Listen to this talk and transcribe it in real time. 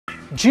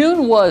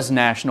June was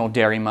National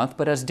Dairy Month,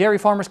 but as dairy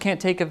farmers can't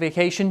take a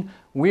vacation,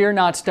 we're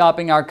not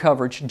stopping our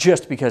coverage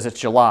just because it's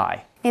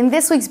July. In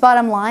this week's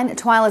Bottom Line,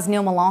 TWILA's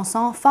Neil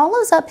Melancon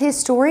follows up his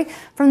story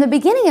from the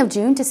beginning of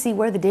June to see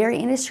where the dairy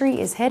industry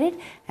is headed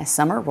as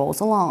summer rolls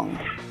along.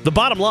 The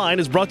Bottom Line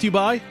is brought to you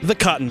by the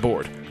Cotton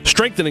Board,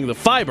 strengthening the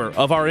fiber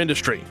of our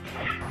industry.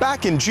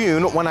 Back in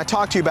June, when I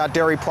talked to you about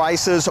dairy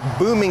prices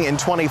booming in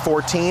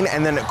 2014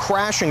 and then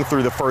crashing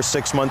through the first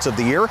 6 months of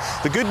the year,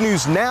 the good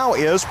news now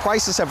is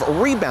prices have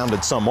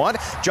rebounded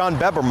somewhat. John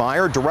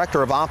Bebermeyer,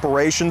 Director of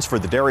Operations for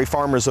the Dairy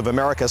Farmers of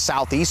America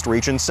Southeast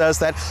region, says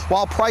that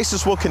while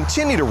prices will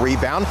continue to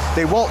rebound,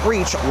 they won't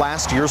reach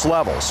last year's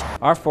levels.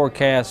 Our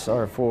forecasts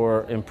are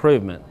for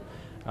improvement.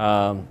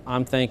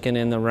 I'm thinking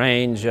in the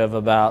range of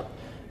about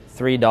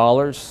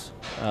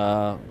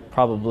 $3,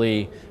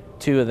 probably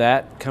two of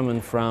that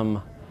coming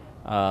from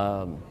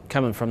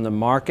the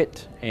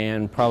market,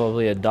 and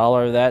probably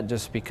 $1 of that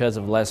just because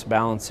of less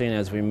balancing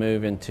as we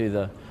move into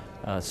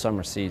the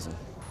summer season.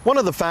 One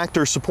of the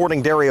factors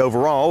supporting dairy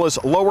overall is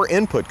lower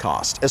input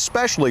costs,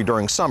 especially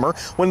during summer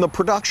when the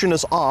production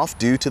is off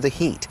due to the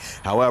heat.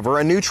 However,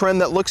 a new trend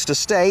that looks to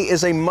stay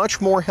is a much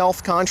more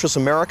health-conscious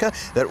America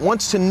that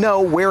wants to know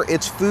where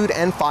its food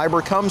and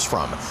fiber comes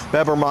from.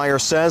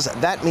 Bebermeyer says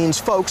that means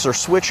folks are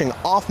switching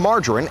off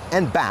margarine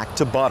and back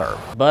to butter.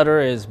 Butter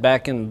is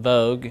back in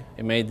vogue.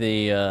 It made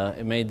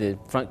the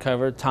front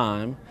cover of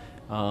Time,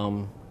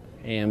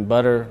 and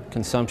butter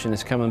consumption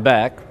is coming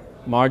back.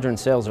 Margarine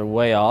sales are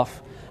way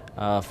off.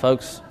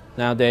 Folks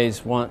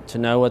nowadays want to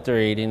know what they're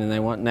eating, and they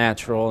want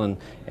natural,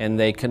 and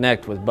they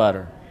connect with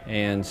butter.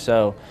 And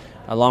so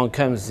along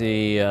comes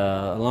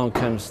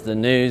the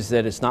news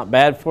that it's not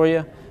bad for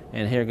you,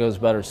 and here goes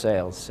butter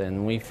sales.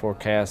 And we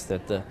forecast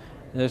that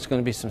there's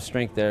going to be some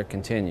strength there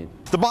continued.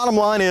 The bottom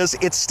line is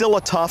it's still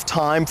a tough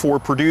time for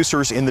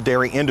producers in the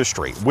dairy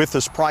industry. With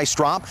this price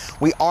drop,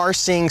 we are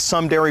seeing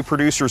some dairy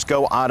producers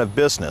go out of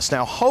business.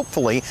 Now,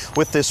 hopefully,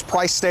 with this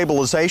price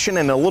stabilization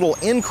and a little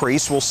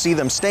increase, we'll see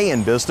them stay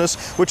in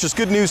business, which is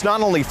good news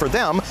not only for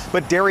them,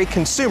 but dairy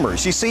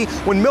consumers. You see,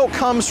 when milk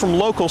comes from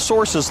local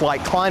sources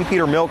like Klein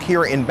Peter Milk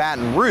here in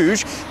Baton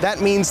Rouge,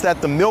 that means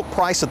that the milk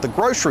price at the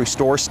grocery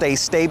store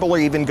stays stable or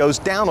even goes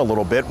down a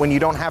little bit when you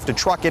don't have to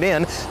truck it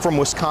in from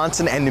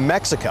Wisconsin and New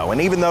Mexico. And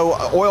even though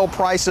oil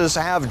prices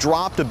have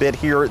dropped a bit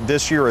here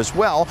this year as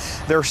well,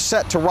 they're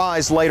set to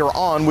rise later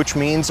on, which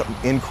means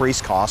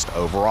increased cost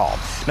overall.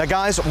 Now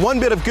guys, one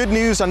bit of good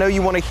news I know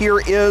you want to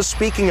hear is,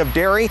 speaking of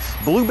dairy,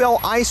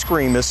 Bluebell ice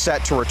cream is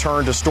set to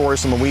return to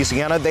stores in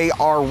Louisiana. They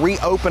are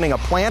reopening a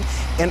plant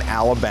in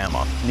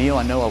Alabama. Neil,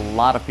 I know a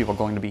lot of people are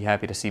going to be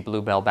happy to see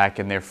Bluebell back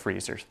in their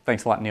freezers.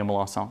 Thanks a lot, Neil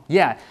Melancon.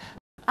 Yeah.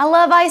 I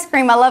love ice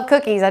cream. I love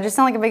cookies. I just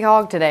sound like a big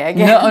hog today, I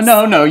guess.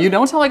 No, you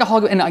don't sound like a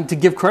hog. And to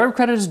give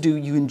credit is due,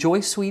 you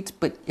enjoy sweets,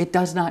 but it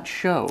does not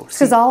show.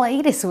 Because all I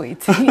eat is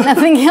sweets. I eat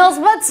nothing else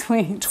but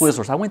sweets.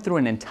 Twizzlers. I went through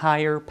an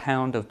entire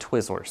pound of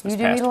Twizzlers this past week.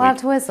 You do eat a lot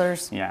of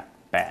Twizzlers. Yeah,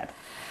 bad.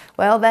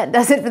 Well, that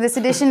does it for this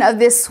edition of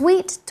This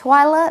Sweet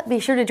TWILA. Be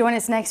sure to join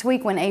us next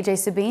week when AJ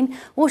Sabine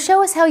will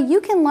show us how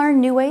you can learn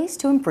new ways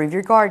to improve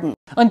your garden.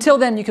 Until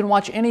then, you can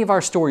watch any of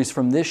our stories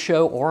from this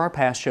show or our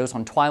past shows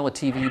on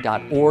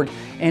twilatv.org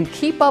and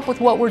keep up with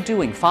what we're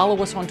doing. Follow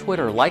us on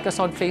Twitter, like us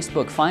on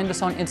Facebook, find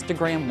us on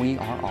Instagram. We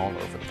are all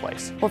over the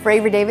place. Well, for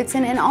Avery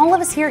Davidson and all of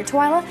us here at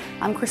TWILA,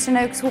 I'm Kristen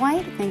Oaks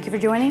White. Thank you for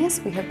joining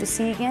us. We hope to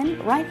see you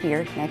again right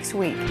here next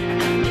week.